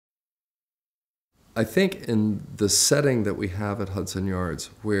I think in the setting that we have at Hudson Yards,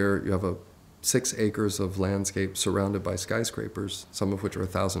 where you have 6 acres of landscape surrounded by skyscrapers, some of which are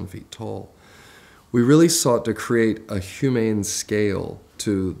 1,000 feet tall, we really sought to create a humane scale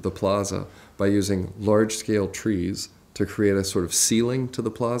to the plaza by using large-scale trees to create a sort of ceiling to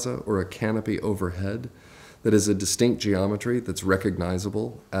the plaza or a canopy overhead that is a distinct geometry that's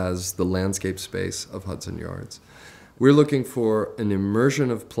recognizable as the landscape space of Hudson Yards. We're looking for an immersion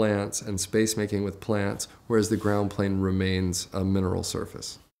of plants and space making with plants, whereas the ground plane remains a mineral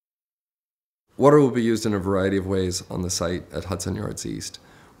surface. Water will be used in a variety of ways on the site at Hudson Yards East.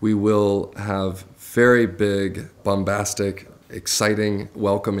 We will have very big, bombastic, exciting,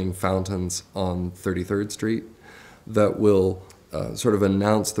 welcoming fountains on 33rd Street that will sort of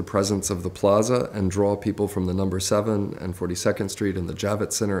announce the presence of the plaza and draw people from the number 7 and 42nd Street and the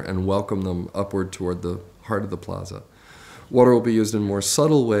Javits Center and welcome them upward toward the heart of the plaza. Water will be used in more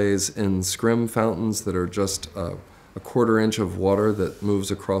subtle ways in scrim fountains that are just a 1/4 inch of water that moves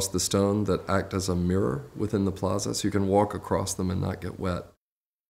across the stone that act as a mirror within the plaza, so you can walk across them and not get wet.